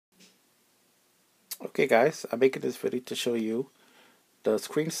Okay guys, I'm making this video to show you the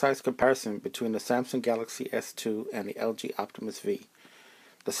screen size comparison between the Samsung Galaxy S2 and the LG Optimus V.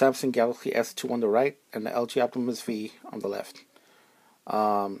 The Samsung Galaxy S2 on the right and the LG Optimus V on the left.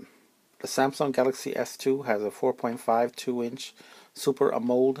 The Samsung Galaxy S2 has a 4.52-inch Super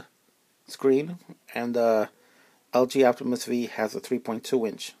AMOLED screen, and the LG Optimus V has a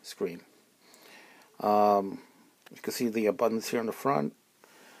 3.2-inch screen. You can see the buttons here on the front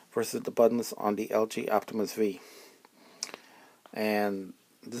versus the buttons on the LG Optimus V. And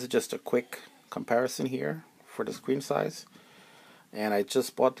this is just a quick comparison here for the screen size. And I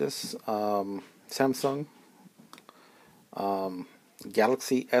just bought this Samsung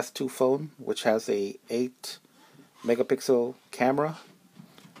Galaxy S2 phone, which has a 8 megapixel camera,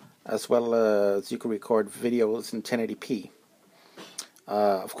 as well as you can record videos in 1080p.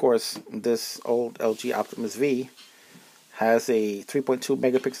 Of course, this old LG Optimus V has a 3.2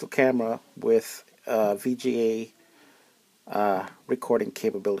 megapixel camera with VGA recording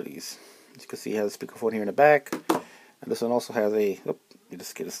capabilities. As you can see, it has a speakerphone here in the back, and this one also has a. Let me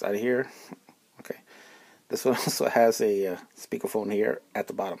just get this out of here. Okay, this one also has a speakerphone here at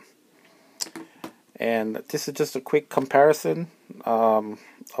the bottom. And this is just a quick comparison of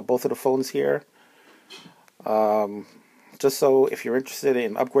both of the phones here. Just so if you're interested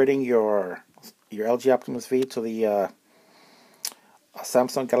in upgrading your LG Optimus V to the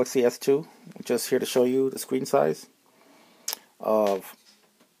Samsung Galaxy S2, I'm just here to show you the screen size of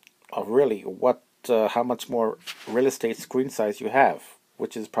really how much more real estate screen size you have,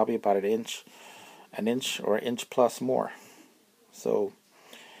 which is probably about an inch or an inch plus more. So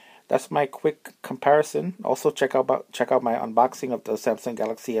that's my quick comparison. Also check out my unboxing of the Samsung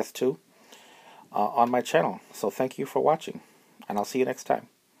Galaxy S2 on my channel. So thank you for watching, and I'll see you next time.